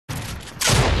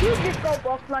You just go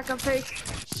off like a fish.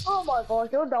 Oh my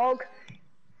god, your dog.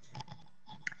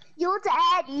 Your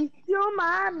daddy, your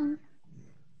mom,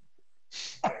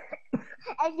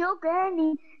 and your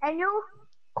granny, and your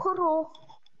cuddle,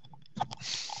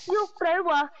 your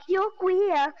grower, your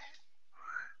queer,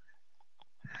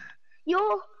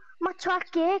 your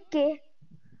matrake.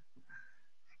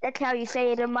 That's how you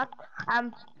say it in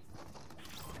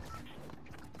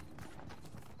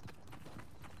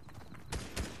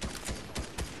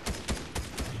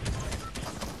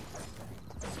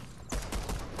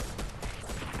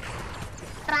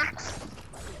tracks.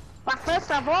 But first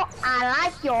of all, I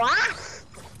like your ass.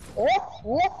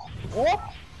 Oh.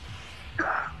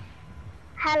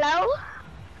 Hello?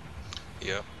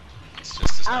 Yep. It's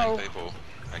just as many people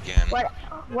again.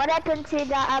 What happened to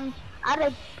the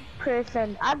other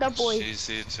person, other boy? She's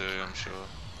here too, I'm sure.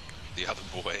 The other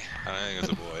boy. I don't think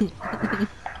it's a boy.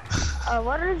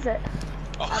 What is it?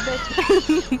 Oh.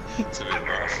 It's a bit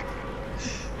rough.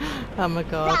 Oh my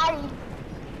god. Daddy!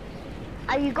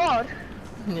 Are you God?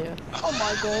 Yeah. Oh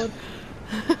my god.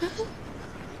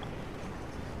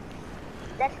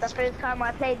 That's the first time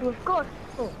I played with God.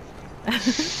 Oh.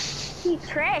 He's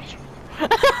trash.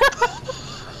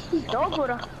 He's dog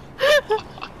water.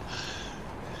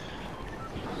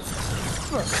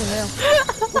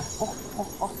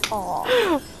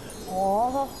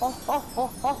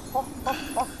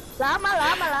 Llama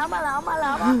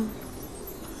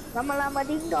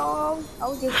ding dong.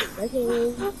 Oh, this is the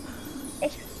thing.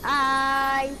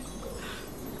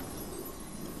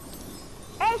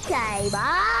 Hey,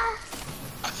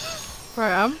 Bro,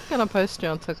 I'm gonna post you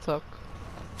on TikTok.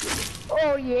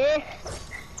 oh yeah.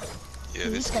 Yeah,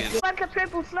 this kid. Like a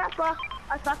triple sniper.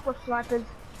 I suck with snipers.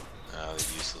 Oh, they're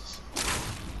useless.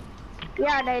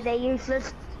 Yeah, I know they're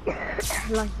useless.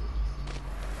 Like,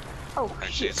 oh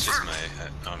Actually, shit. it's just me.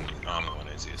 I'm the one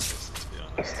who's useless, to be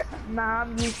honest. Nah,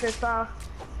 I'm useless. Oh,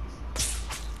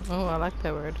 I like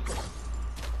that word.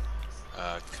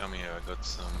 Come here, I got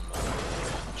some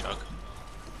chug.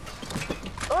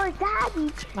 Oh,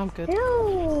 daddy. I'm good.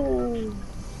 Ew.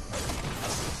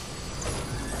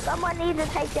 Someone needs to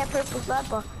take that purple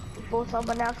sniper before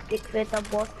someone else gets with the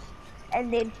box,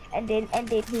 and then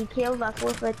he kills us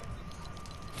with it.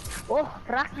 Oh,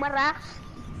 raak my ass.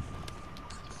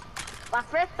 But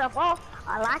first of all,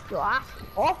 I like your ass.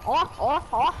 Oh.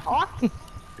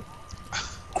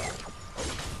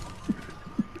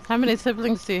 How many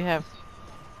siblings do you have?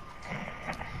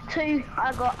 2.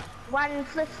 I got 1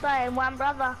 sister and 1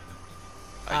 brother.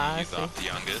 Are you I see. the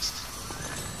youngest?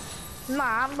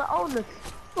 Nah, I'm the oldest.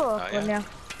 Oh, yeah. Now.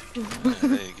 Yeah,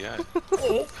 there you go.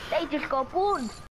 Yeah, they just got born.